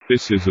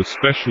This is a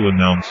special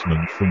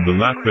announcement from the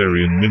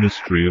Latverian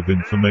Ministry of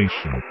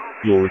Information.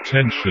 Your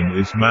attention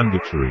is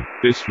mandatory.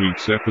 This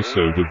week's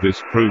episode of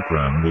this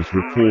program was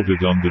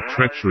recorded under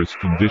treacherous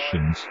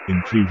conditions,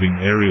 including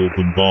aerial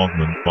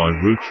bombardment by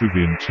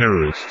Rotruvian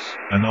terrorists,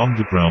 an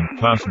underground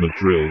plasma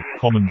drill,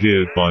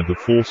 commandeered by the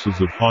forces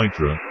of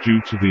Hydra,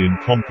 due to the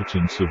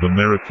incompetence of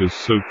America's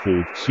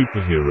so-called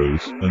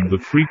superheroes, and the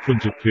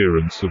frequent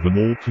appearance of an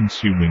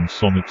all-consuming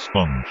sonic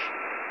sponge.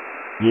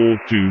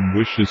 Lord Doom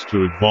wishes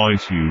to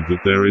advise you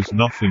that there is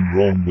nothing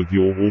wrong with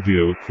your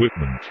audio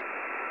equipment.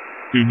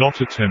 Do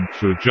not attempt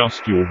to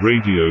adjust your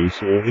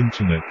radios or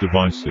internet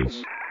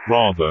devices.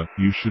 Rather,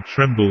 you should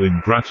tremble in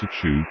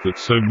gratitude that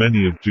so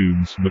many of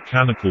Doom's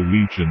mechanical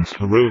legions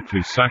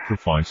heroically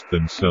sacrificed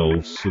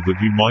themselves so that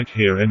you might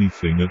hear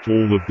anything at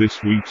all of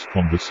this week's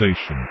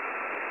conversation.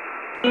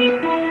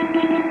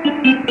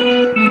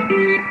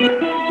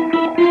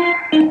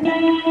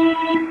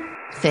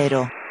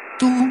 Zero.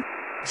 Two.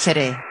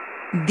 Seré.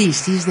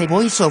 This is the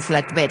voice of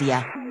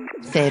Latveria.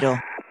 Zero.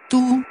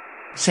 Two.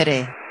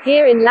 Seré.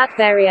 Here in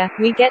Latveria,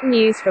 we get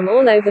news from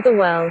all over the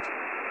world.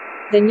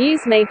 The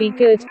news may be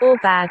good or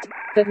bad,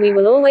 but we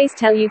will always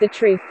tell you the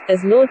truth,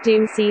 as Lord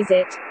Doom sees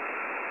it.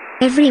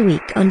 Every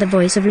week on The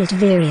Voice of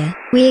Latveria,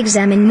 we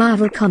examine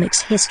Marvel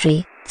Comics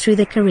history, through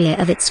the career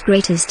of its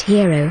greatest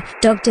hero,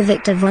 Dr.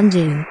 Victor Von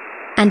Doom.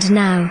 And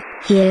now,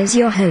 here's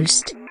your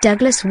host,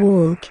 Douglas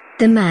Walk,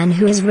 the man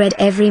who has read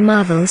every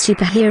Marvel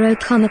superhero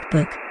comic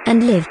book,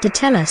 and lived to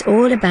tell us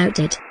all about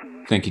it.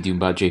 Thank you,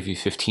 Doombot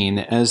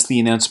JV15. As the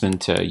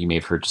announcement you may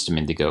have heard just a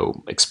minute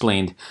ago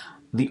explained,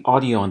 the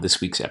audio on this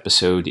week's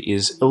episode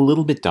is a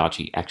little bit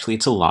dodgy. Actually,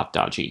 it's a lot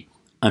dodgy.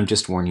 I'm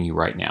just warning you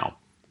right now.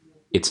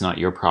 It's not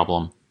your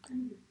problem.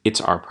 It's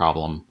our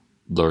problem.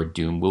 Lord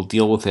Doom will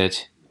deal with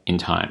it in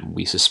time.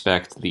 We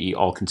suspect the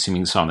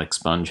all-consuming sonic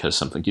sponge has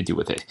something to do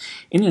with it.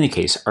 In any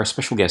case, our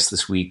special guest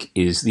this week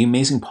is the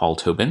amazing Paul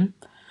Tobin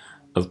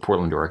of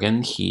Portland,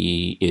 Oregon.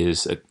 He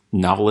is a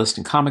novelist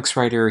and comics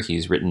writer.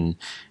 He's written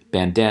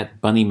Bandette,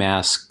 Bunny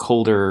Mask,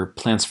 Colder,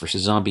 Plants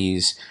vs.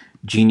 Zombies,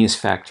 Genius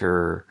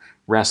Factor,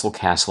 Rassle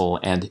Castle,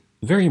 and,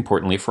 very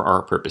importantly for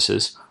our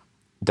purposes,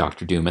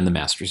 Dr. Doom and the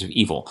Masters of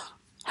Evil.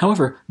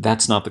 However,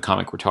 that's not the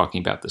comic we're talking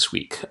about this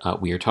week.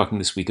 We are talking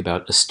this week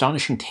about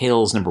Astonishing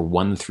Tales number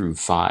 1 through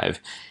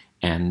 5,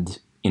 and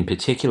in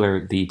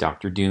particular, the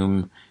Dr.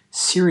 Doom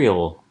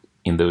serial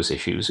in those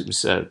issues. It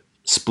was a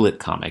split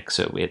comic,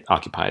 so it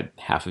occupied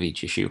half of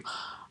each issue.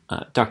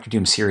 Dr.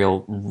 Doom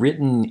serial,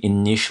 written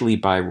initially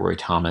by Roy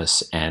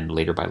Thomas and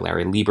later by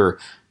Larry Lieber,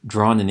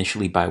 drawn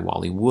initially by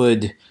Wally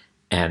Wood,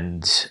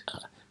 and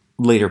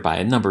later by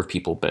a number of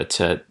people, but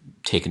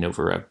taken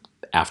over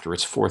after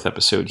its 4th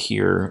episode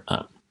here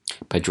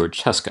by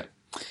George Tuska.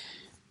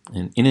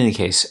 And in any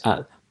case,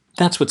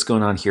 that's what's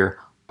going on here.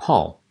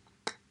 Paul,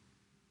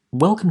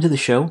 welcome to the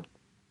show.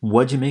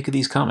 What'd you make of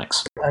these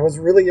comics? I was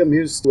really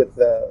amused with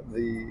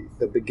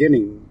the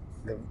beginning,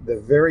 the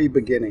very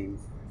beginning,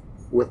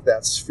 with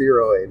that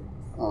spheroid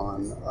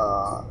on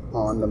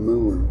the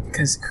moon.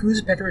 Because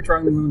who's better at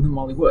drawing the moon than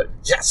Wally Wood?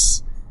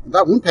 Yes!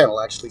 That one panel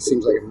actually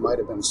seems like it might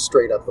have been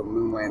straight up a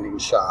moon landing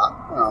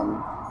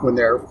shot when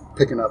they're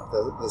picking up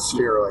the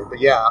spheroid. But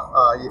yeah,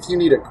 if you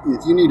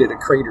needed a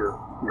crater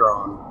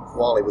drawn,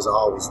 Wally was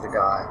always the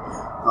guy.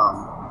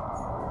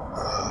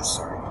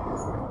 Sorry.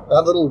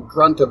 That little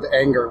grunt of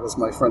anger was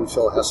my friend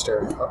Phil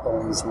Hester,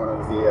 owns one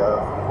of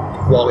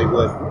the Wally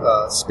Wood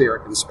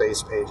Spirit in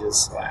Space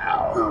pages.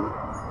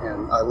 Wow.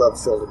 And I love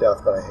Phil to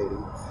death, but I hate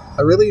him.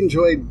 I really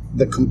enjoyed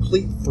the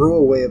complete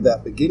throwaway of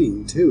that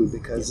beginning, too,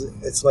 because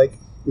it's like,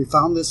 we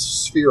found this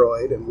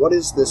spheroid, and what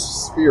is this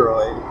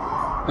spheroid?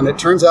 And it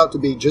turns out to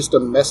be just a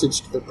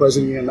message to the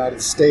President of the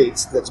United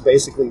States that's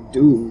basically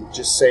Doom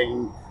just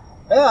saying,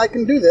 I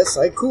can do this,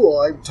 I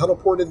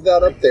teleported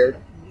that up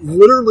there,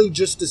 literally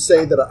just to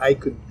say that I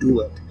could do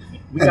it.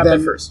 We got there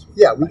first.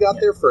 Yeah, we got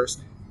there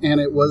first,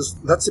 and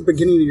that's the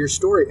beginning of your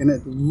story, and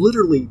it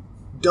literally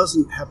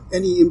doesn't have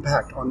any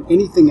impact on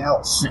anything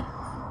else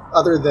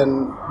other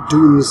than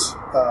Doom's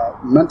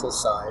mental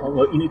side.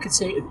 Well, you could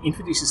say it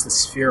introduces the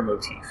sphere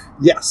motif.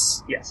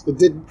 Yes. It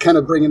did kind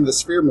of bring in the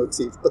sphere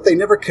motif, but they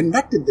never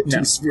connected the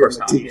two sphere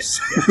motifs.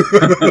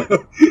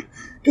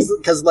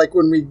 Because like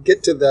when we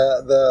get to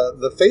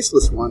the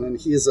faceless one,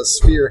 and he is a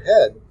sphere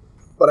head,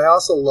 but I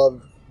also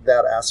love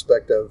that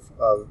aspect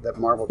of that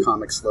Marvel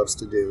Comics loves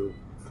to do,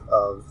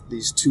 of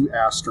these two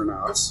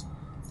astronauts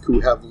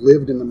who have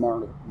lived in the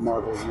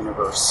Marvel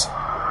universe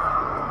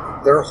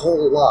their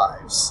whole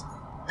lives,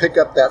 pick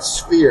up that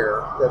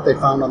sphere that they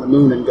found on the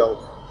moon and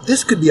go,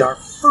 this could be our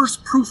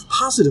first proof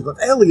positive of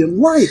alien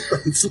life.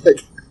 It's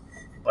like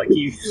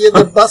you. Yeah,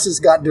 the buses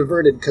got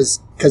diverted because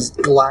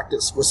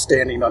Galactus was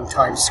standing on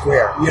Times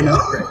Square, you know?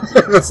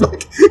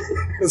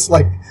 it's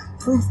like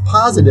proof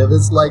positive.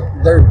 It's like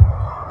there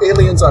are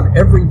aliens on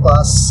every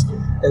bus,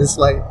 and it's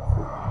like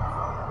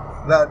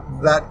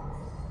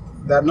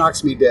that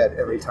knocks me dead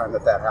every time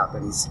that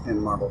happens in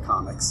Marvel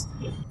Comics.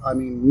 I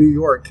mean, New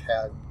York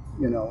had,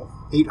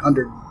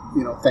 800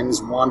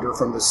 things wander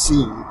from the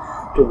sea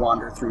to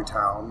wander through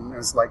town.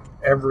 It's like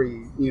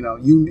every,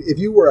 if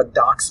you were a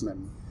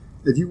docksman,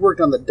 if you worked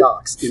on the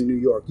docks in New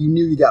York, you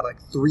knew you got like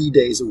 3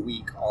 days a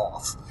week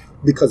off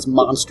because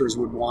monsters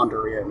would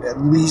wander in at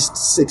least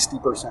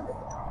 60% of the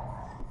time.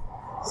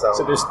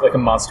 So there's like a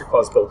monster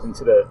clause built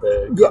into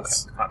the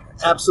yes,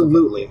 contract.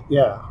 Absolutely,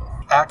 yeah.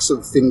 Acts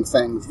of Fing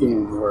Fang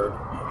Foom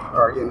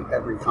are in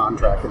every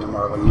contract in the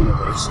Marvel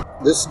Universe.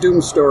 This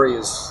Doom story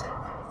is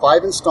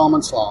 5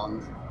 installments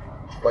long,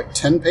 like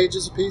 10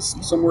 pages a piece,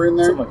 somewhere in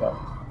there. Something like that.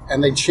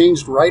 And they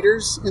changed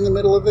writers in the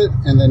middle of it,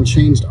 and then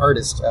changed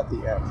artists at the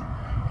end.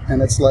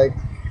 And it's like,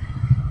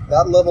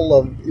 that level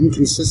of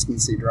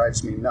inconsistency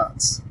drives me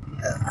nuts.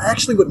 I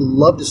actually would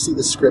love to see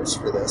the scripts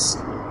for this,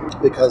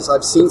 because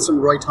I've seen some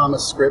Roy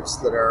Thomas scripts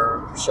that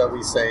are, shall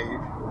we say,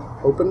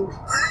 open.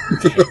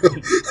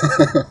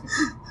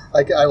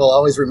 I will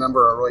always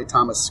remember a Roy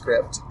Thomas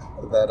script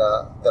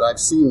that I've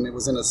seen. It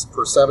was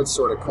for Savage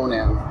Sword of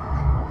Conan.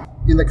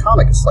 In the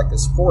comic, it's like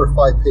this 4 or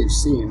 5 page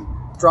scene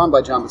drawn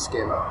by John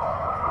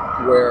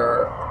Buscema,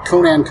 where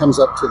Conan comes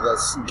up to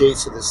the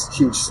gates of this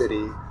huge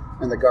city,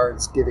 and the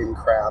guards give him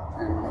crap,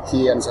 and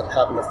he ends up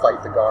having to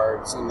fight the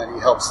guards, and then he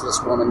helps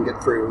this woman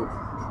get through.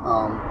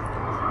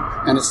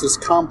 And it's this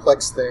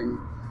complex thing,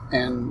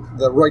 and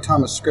the Roy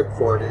Thomas script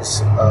for it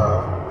is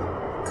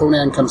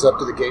Conan comes up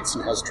to the gates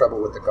and has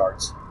trouble with the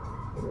guards.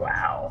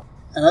 Wow.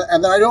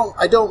 And then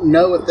I don't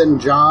know if then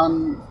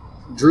John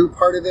drew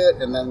part of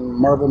it, and then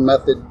Marvel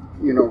Method,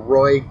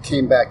 Roy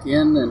came back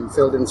in and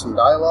filled in some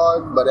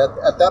dialogue, but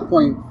at that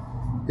point,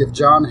 if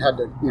John had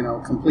to,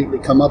 completely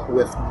come up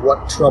with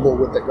what trouble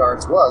with the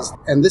guards was,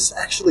 and this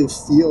actually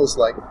feels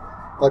like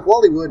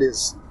Wally Wood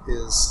is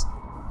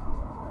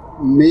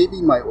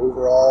maybe my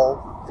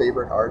overall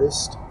favorite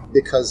artist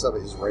because of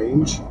his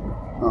range,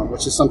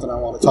 which is something I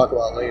want to talk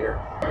about later.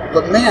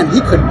 But man,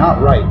 he could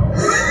not write.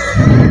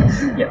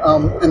 Yeah.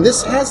 And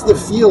this has the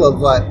feel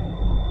of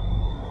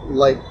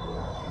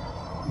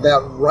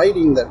that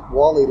writing that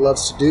Wally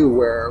loves to do,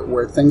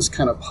 where things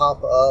kind of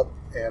pop up,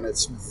 and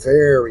it's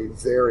very,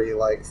 very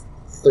like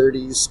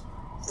 30s,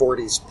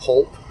 40s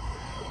pulp.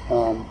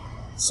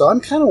 So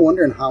I'm kind of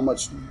wondering how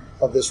much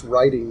of this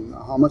writing,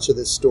 how much of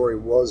this story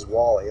was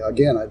Wally.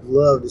 Again, I'd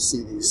love to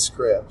see these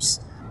scripts,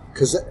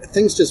 because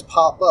things just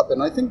pop up.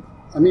 And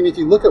if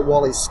you look at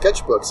Wally's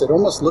sketchbooks, it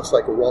almost looks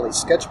like a Wally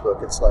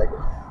sketchbook. It's like,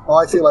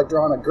 I feel like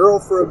drawing a girl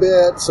for a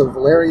bit, so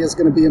Valeria's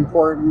going to be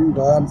important.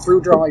 I'm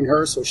through drawing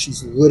her, so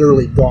she's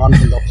literally gone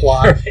from the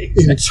plot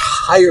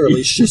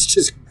entirely. She's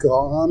just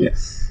gone. Yeah.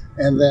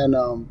 And then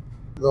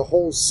the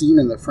whole scene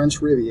in the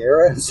French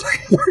Riviera, it's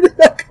like, where did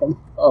that come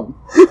from?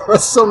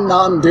 That's so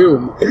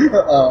non-Doom.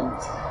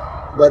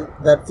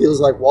 But that feels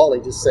like Wally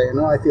just saying,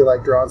 I feel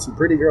like drawing some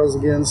pretty girls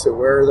again, so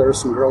where there are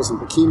some girls in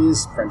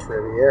bikinis, French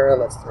Riviera,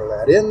 let's throw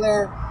that in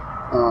there.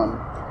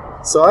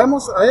 So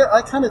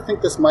I kind of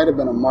think this might have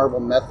been a Marvel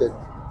Method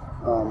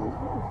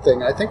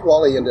thing. I think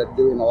Wally ended up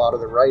doing a lot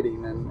of the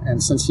writing,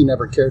 and since he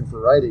never cared for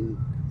writing,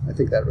 I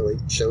think that really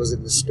shows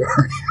in the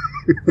story.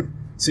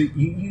 So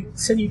you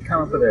said you'd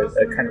come up with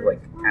a kind of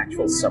like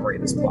actual summary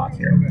of this plot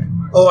here.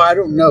 Oh, I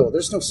don't know.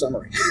 There's no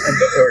summary.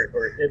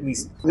 or at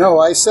least... No,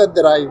 I said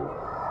that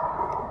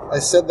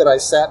I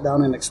sat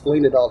down and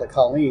explained it all to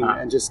Colleen,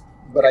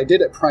 but I did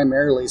it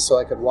primarily so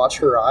I could watch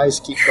her eyes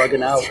keep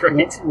bugging out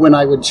right. when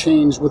I would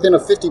change, within a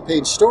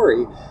 50-page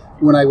story,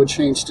 when I would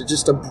change to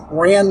just a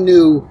brand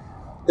new,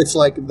 it's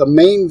like the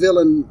main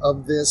villain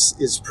of this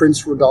is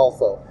Prince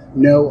Rodolfo.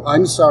 No,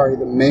 I'm sorry,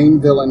 the main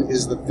villain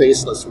is the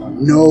Faceless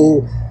One.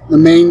 No, the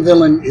main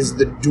villain is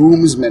the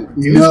Doomsman.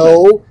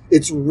 No,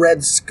 it's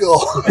Red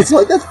Skull. It's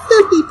like, that's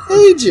 50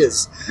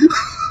 pages.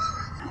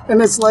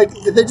 And it's like,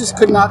 they just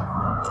could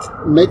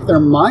not make their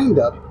mind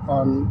up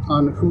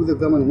on who the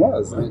villain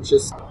was. And it's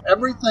just,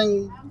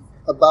 everything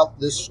about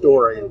this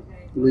story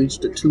leads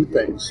to two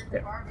things.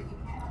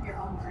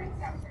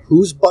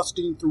 Who's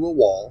busting through a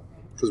wall,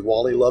 because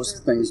Wally loves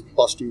things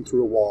busting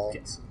through a wall.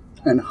 Yes.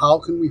 And how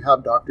can we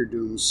have Dr.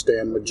 Doom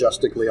stand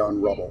majestically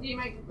on rubble?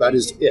 That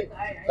is it.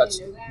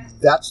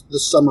 That's the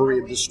summary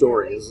of the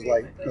story. Is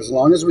like, as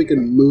long as we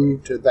can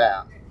move to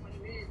that.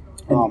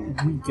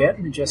 We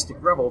get Majestic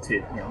Rebel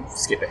to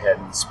skip ahead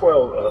and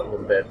spoil a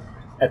little bit.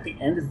 At the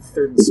end of the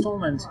third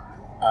installment,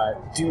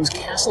 Doom's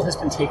castle has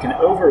been taken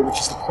over,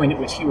 which is the point at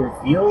which he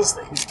reveals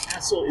that his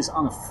castle is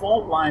on a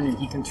fault line and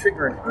he can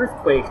trigger an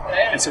earthquake.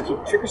 And so he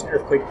triggers an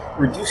earthquake,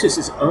 reduces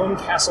his own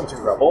castle to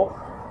rubble,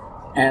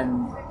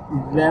 and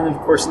then, of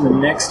course, in the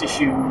next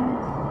issue,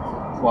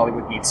 Wally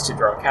Wood needs to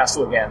draw a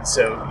castle again.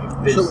 So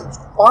it's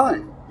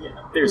fine. Yeah,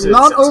 there's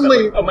not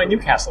only like, my new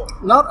castle.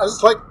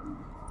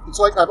 It's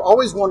like I've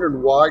always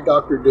wondered why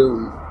Dr.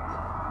 Doom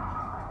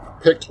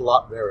picked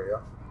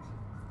Latveria.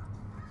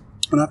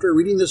 And after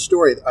reading this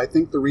story, I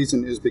think the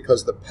reason is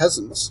because the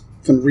peasants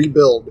can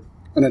rebuild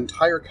an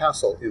entire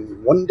castle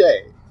in one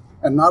day.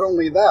 And not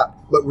only that,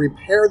 but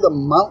repair the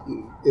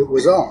mountain it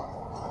was on.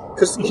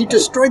 Because he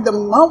destroyed the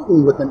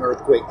mountain with an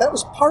earthquake. That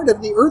was part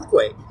of the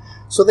earthquake.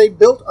 So they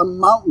built a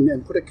mountain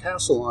and put a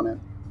castle on it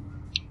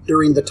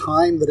during the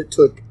time that it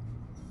took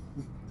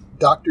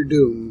Dr.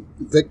 Doom,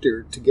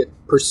 Victor, to get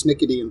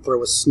persnickety and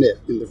throw a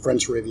snit in the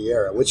French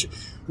Riviera, which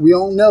we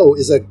all know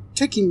is a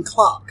ticking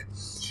clock.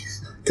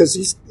 Because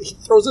he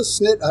throws a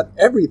snit at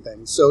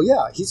everything. So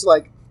yeah, he's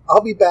like,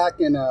 I'll be back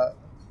in a...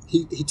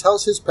 He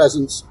tells his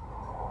peasants,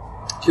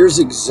 here's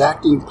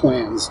exacting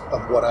plans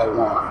of what I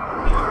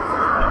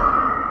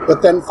want.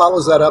 But then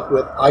follows that up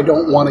with, I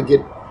don't want to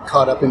get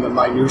caught up in the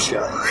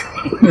minutia.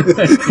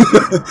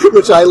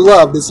 Which I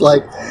loved. It's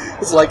like,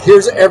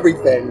 here's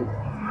everything.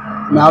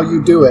 Now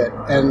you do it.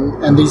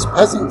 And these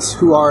peasants,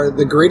 who are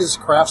the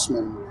greatest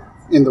craftsmen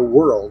in the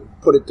world,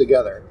 put it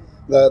together.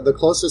 The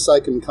closest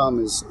I can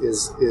come is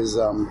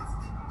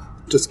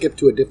to skip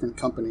to a different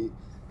company.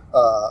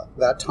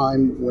 That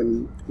time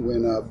when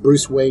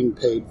Bruce Wayne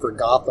paid for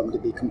Gotham to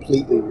be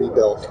completely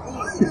rebuilt.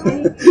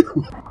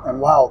 And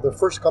wow, the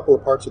first couple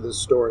of parts of this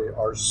story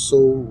are so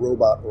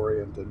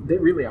robot-oriented. They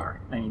really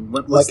are. I mean,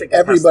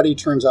 everybody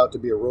turns out to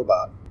be a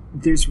robot.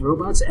 There's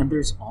robots, and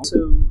there's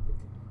also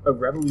a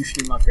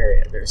revolution in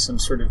Latveria. There's some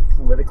sort of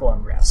political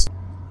unrest.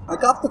 I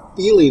got the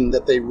feeling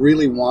that they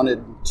really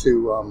wanted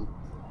to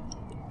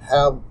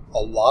have a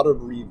lot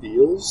of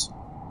reveals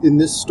in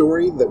this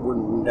story that were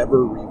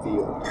never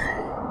revealed.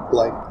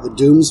 Like, the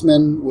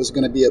Doomsman was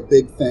going to be a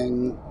big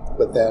thing,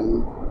 but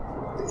then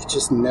it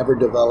just never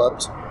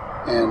developed.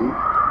 And,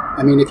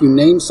 I mean, if you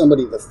name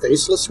somebody the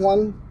Faceless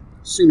One,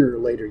 sooner or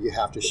later you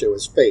have to show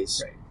his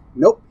face. Right.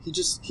 Nope,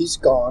 he's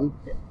gone.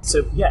 Yeah.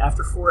 So, yeah,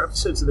 after 4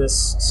 episodes of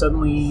this,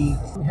 suddenly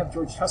we have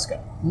George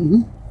Tuska,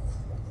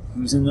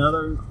 who's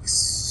another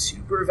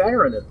super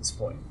veteran at this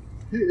point.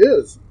 He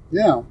is,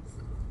 yeah.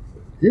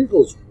 He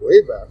goes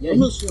way back. Yeah, he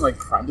was like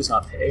Crime Does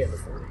Not Pay in the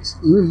 40s.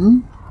 Mm-hmm.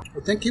 I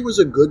think he was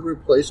a good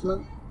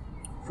replacement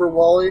for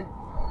Wally,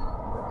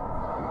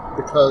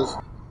 because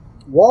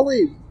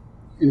Wally,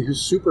 in his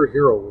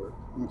superhero work,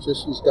 which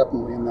this is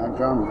definitely in that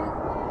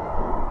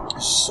genre,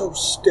 is so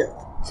stiff.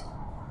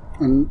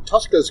 And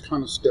Tuska is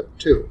kind of stiff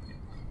too.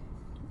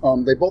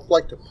 They both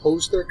like to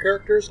pose their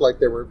characters like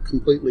they were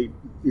completely,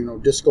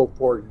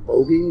 disco-forward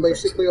voguing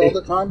basically all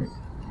the time.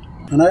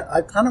 And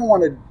I kind of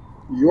wanted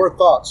your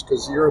thoughts,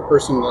 because you're a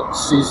person that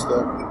sees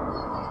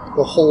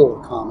the whole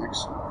of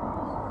comics.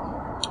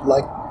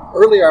 Like,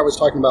 earlier I was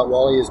talking about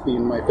Wally as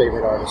being my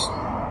favorite artist.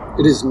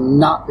 It is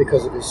not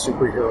because of his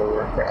superhero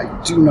work. I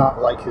do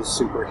not like his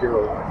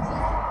superhero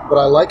work. But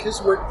I like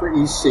his work for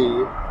EC,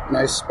 and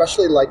I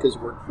especially like his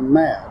work for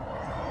Mad.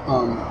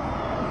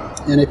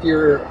 And if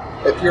you're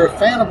a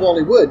fan of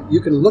Wally Wood,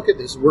 you can look at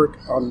his work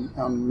on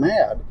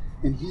Mad,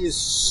 and he is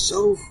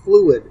so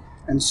fluid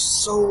and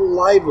so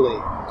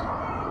lively.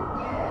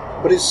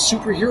 But his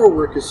superhero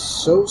work is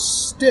so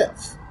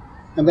stiff.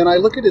 And then I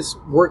look at his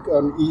work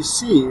on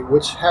EC,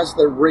 which has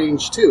the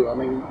range too. I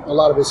mean, a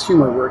lot of his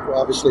humor work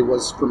obviously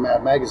was for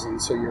Mad Magazine,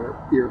 so you're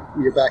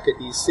back at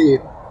EC.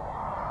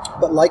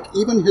 But like,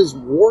 even his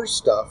war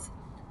stuff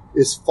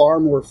is far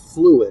more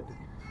fluid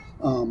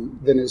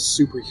than his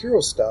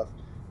superhero stuff.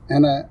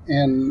 And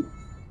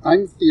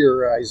I'm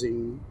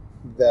theorizing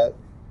that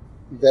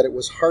it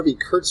was Harvey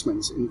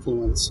Kurtzman's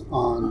influence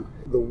on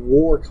the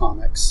war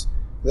comics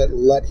that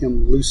let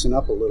him loosen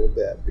up a little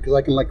bit, because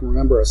I can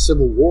remember a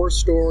Civil War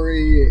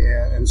story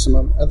and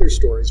some other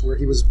stories where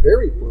he was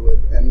very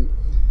fluid and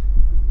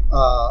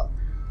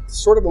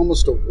sort of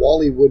almost a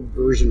Wally Wood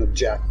version of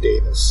Jack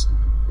Davis,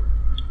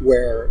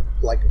 where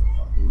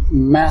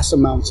mass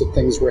amounts of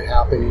things were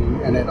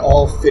happening and it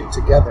all fit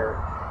together,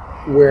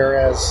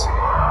 whereas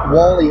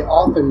Wally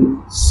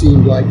often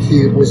seemed like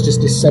he was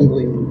just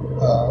assembling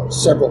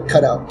several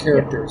cutout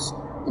characters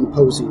and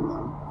posing them.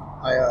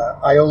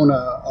 I own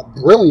a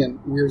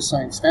brilliant Weird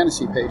Science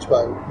Fantasy page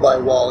by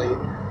Wally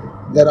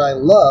that I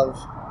love,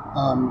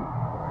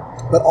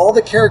 but all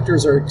the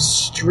characters are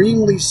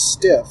extremely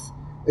stiff,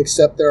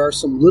 except there are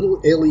some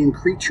little alien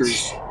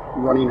creatures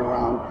running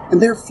around,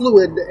 and they're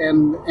fluid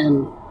and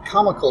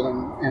comical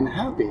and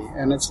happy,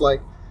 and it's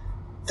like,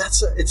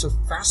 it's a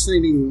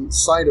fascinating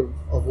side of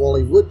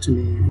Wally Wood to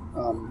me.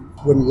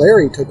 When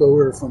Larry took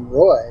over from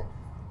Roy,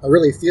 I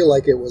really feel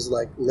like it was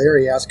like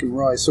Larry asking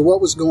Roy, so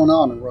what was going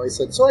on? And Roy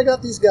said, so I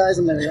got these guys,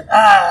 and they're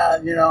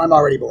I'm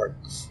already bored.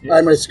 Yeah.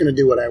 I'm just going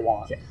to do what I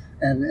want. Yeah.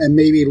 And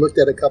maybe looked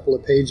at a couple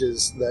of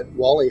pages that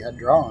Wally had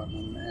drawn,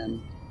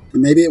 and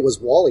maybe it was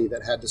Wally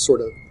that had to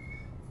sort of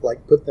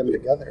put them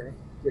together,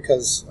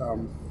 because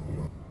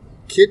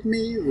Kid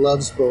Me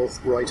loves both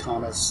Roy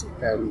Thomas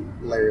and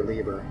Larry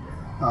Lieber.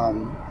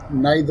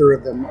 Neither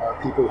of them are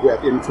people who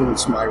have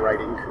influenced my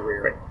writing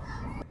career. Right.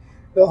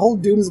 The whole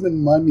Doomsman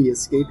Mummy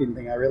escaping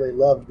thing I really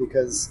loved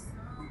because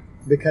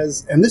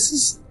and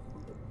there's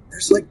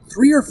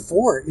 3 or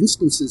 4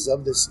 instances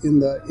of this in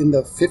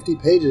the 50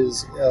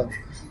 pages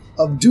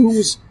of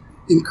Doom's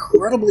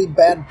incredibly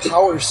bad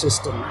power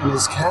system in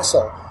his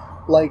castle.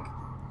 Like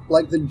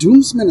the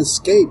Doomsman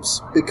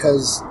escapes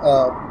because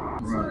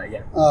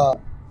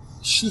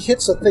she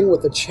hits a thing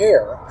with a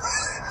chair.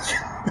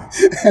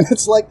 And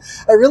it's like,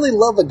 I really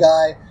love a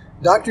guy,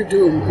 Dr.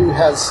 Doom, who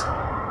has,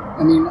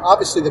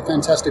 obviously the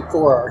Fantastic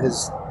Four are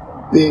his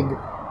big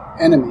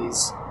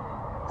enemies.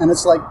 And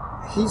it's like,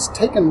 he's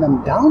taken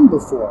them down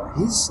before.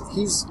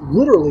 He's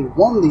literally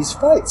won these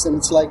fights, and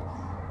it's like,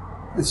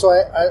 and so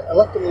I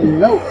left a little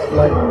note of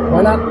like,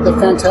 why not the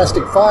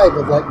Fantastic Five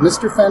of like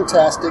Mr.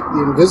 Fantastic,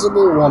 the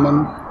Invisible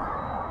Woman,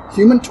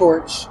 Human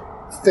Torch,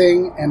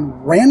 Thing,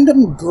 and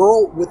random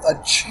girl with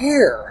a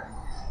chair,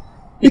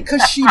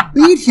 because she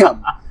beat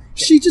him.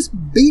 She just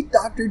beat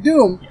Dr.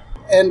 Doom.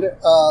 And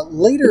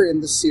later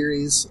in the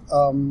series,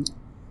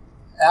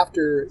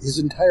 after his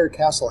entire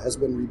castle has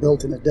been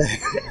rebuilt in a day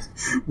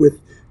with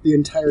the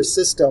entire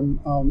system,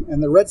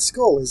 and the Red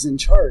Skull is in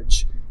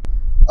charge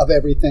of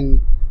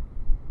everything,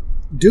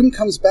 Doom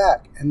comes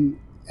back and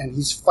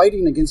he's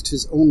fighting against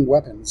his own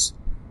weapons.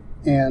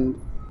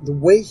 And the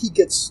way he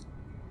gets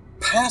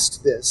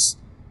past this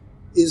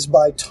is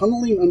by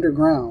tunneling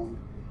underground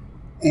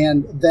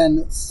and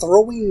then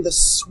throwing the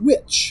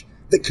switch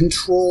that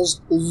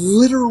controls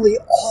literally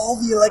all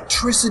the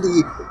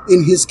electricity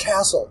in his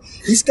castle.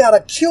 He's got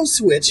a kill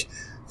switch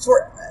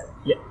for...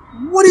 Yeah.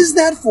 What is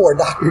that for,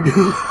 Dr.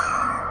 Doom?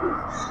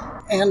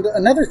 And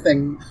another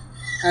thing,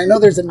 I know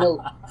there's a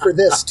note for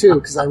this too,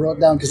 because I wrote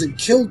down, because it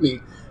killed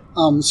me.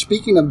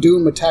 Speaking of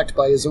Doom attacked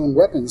by his own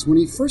weapons, when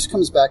he first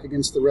comes back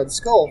against the Red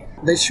Skull,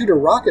 they shoot a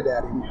rocket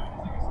at him.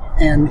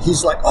 And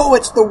he's like, oh,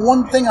 it's the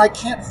one thing I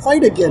can't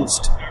fight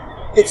against.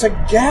 It's a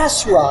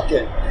gas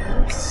rocket.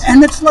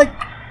 And it's like,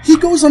 he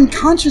goes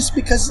unconscious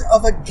because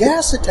of a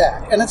gas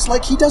attack. And it's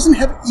like, he doesn't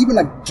have even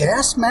a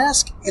gas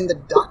mask in the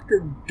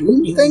Dr.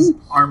 Doom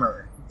thing.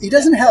 Armor. He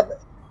doesn't have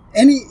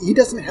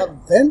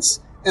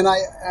vents. And I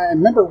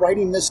remember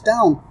writing this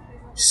down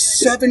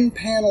 7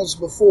 panels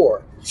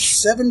before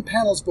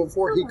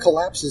he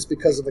collapses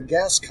because of a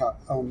gas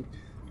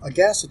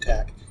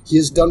attack. He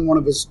has done one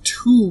of his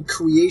 2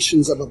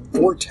 creations of a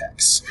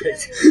vortex.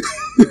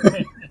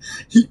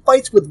 He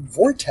fights with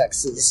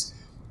vortexes,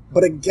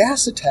 but a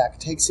gas attack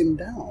takes him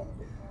down.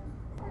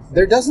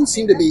 There doesn't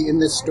seem to be in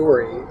this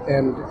story,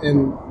 and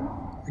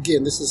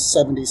again, this is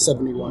 70,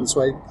 71,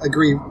 so I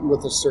agree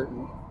with a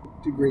certain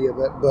degree of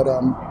it, but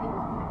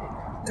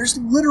there's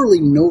literally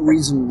no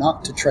reason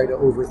not to try to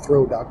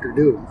overthrow Dr.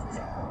 Doom,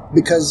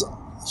 because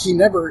he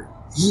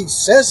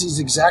says he's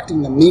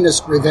exacting the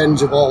meanest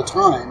revenge of all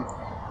time,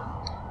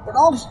 but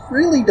all he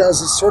really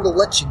does is sort of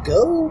let you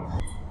go.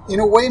 In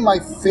a way, my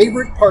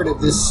favorite part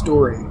of this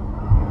story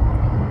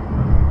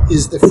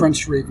is the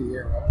French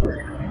Riviera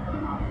part.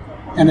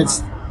 And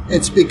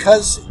it's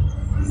because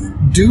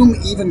Doom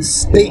even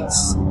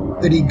states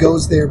that he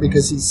goes there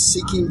because he's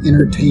seeking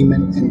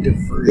entertainment and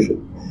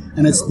diversion.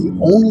 And it's the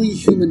only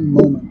human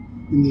moment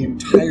in the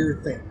entire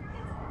thing.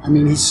 I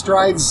mean, he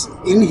strides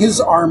in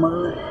his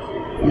armor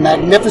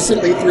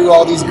magnificently through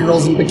all these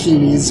girls in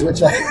bikinis,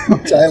 which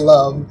I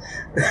love.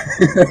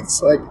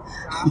 It's like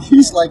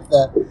he's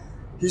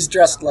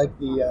dressed like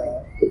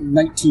the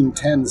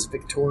 1910s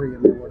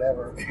Victorian or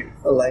whatever.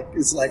 Like,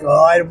 it's like,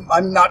 oh,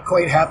 I'm not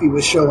quite happy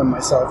with showing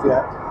myself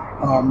yet.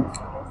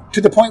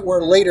 To the point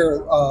where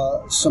later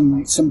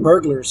some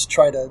burglars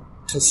try to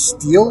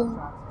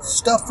steal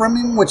stuff from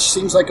him, which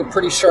seems like a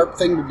pretty sharp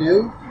thing to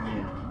do.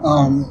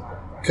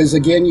 Because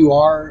again,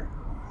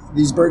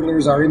 these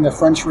burglars are in the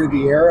French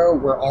Riviera,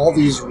 where all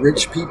these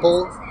rich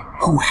people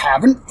who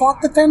haven't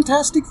fought the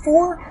Fantastic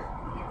Four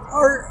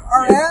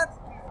are at.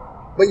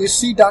 But you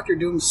see Dr.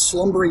 Doom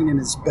slumbering in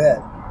his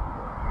bed,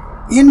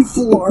 in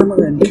full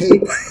armor and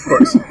cape, of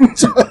course,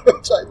 which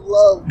I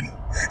love.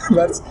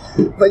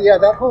 But yeah,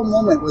 that whole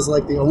moment was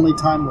like the only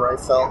time where I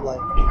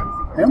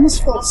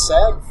almost felt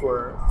sad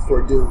for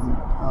Doom.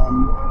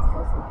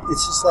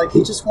 It's just like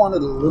he just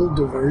wanted a little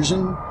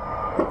diversion,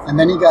 and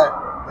then he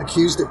got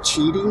accused of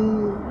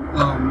cheating.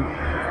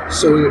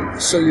 So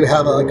you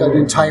have an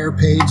entire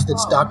page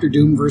that's Dr.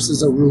 Doom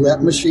versus a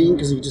roulette machine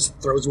because he just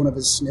throws one of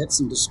his snits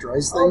and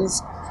destroys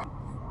things.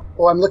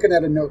 Oh, I'm looking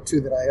at a note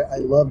too that I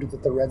loved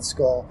with the Red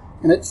Skull,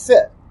 and it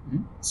fit.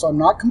 So I'm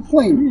not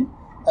complaining.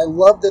 I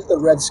love that the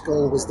Red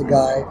Skull was the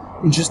guy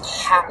who just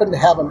happened to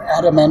have an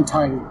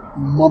adamantine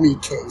mummy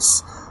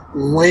case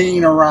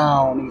laying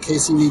around in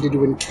case he needed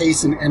to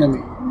encase an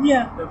enemy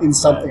in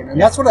something. And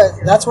that's what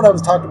I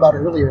was talking about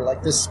earlier.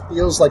 Like, this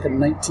feels like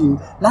not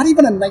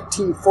even a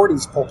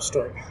 1940s pulp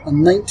story, a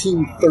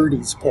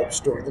 1930s pulp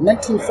story. The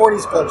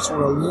 1940s pulps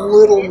were a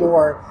little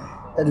more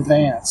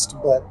advanced,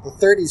 but the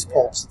 30s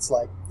pulps, it's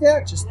like,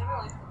 let's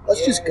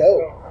just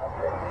go.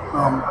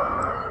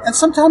 And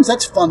sometimes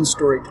that's fun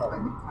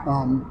storytelling.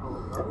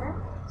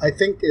 I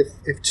think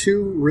if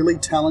 2 really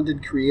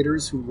talented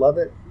creators who love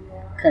it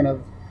kind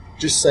of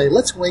just say,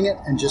 let's wing it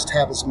and just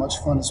have as much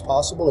fun as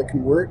possible, it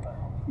can work.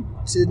 It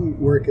didn't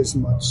work as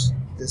much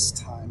this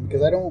time,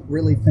 because I don't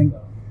really think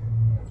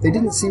they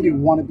didn't seem to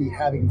want to be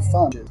having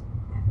fun.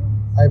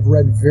 I've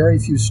read very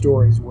few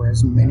stories where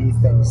as many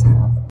things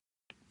happen.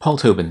 Paul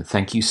Tobin,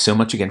 thank you so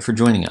much again for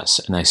joining us,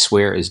 and I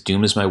swear, as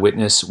Doom is my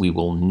witness, we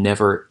will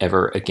never,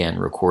 ever again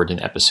record an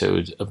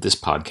episode of this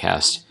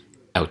podcast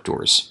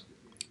outdoors,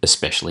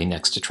 especially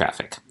next to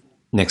traffic.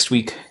 Next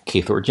week,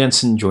 Kathor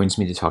Jensen joins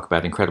me to talk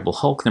about Incredible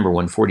Hulk number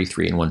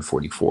 143 and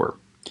 144.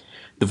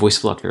 The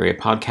Voice of Latveria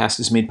podcast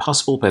is made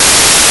possible by...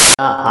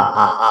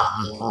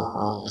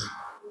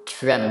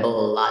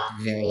 Tremble,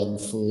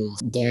 Latverian fools.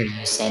 Dare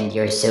you send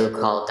your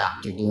so-called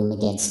Doctor Doom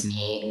against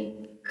me?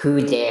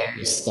 Who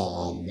dares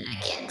stand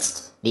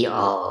against the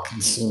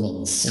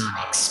all-consuming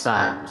sonic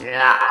sponge?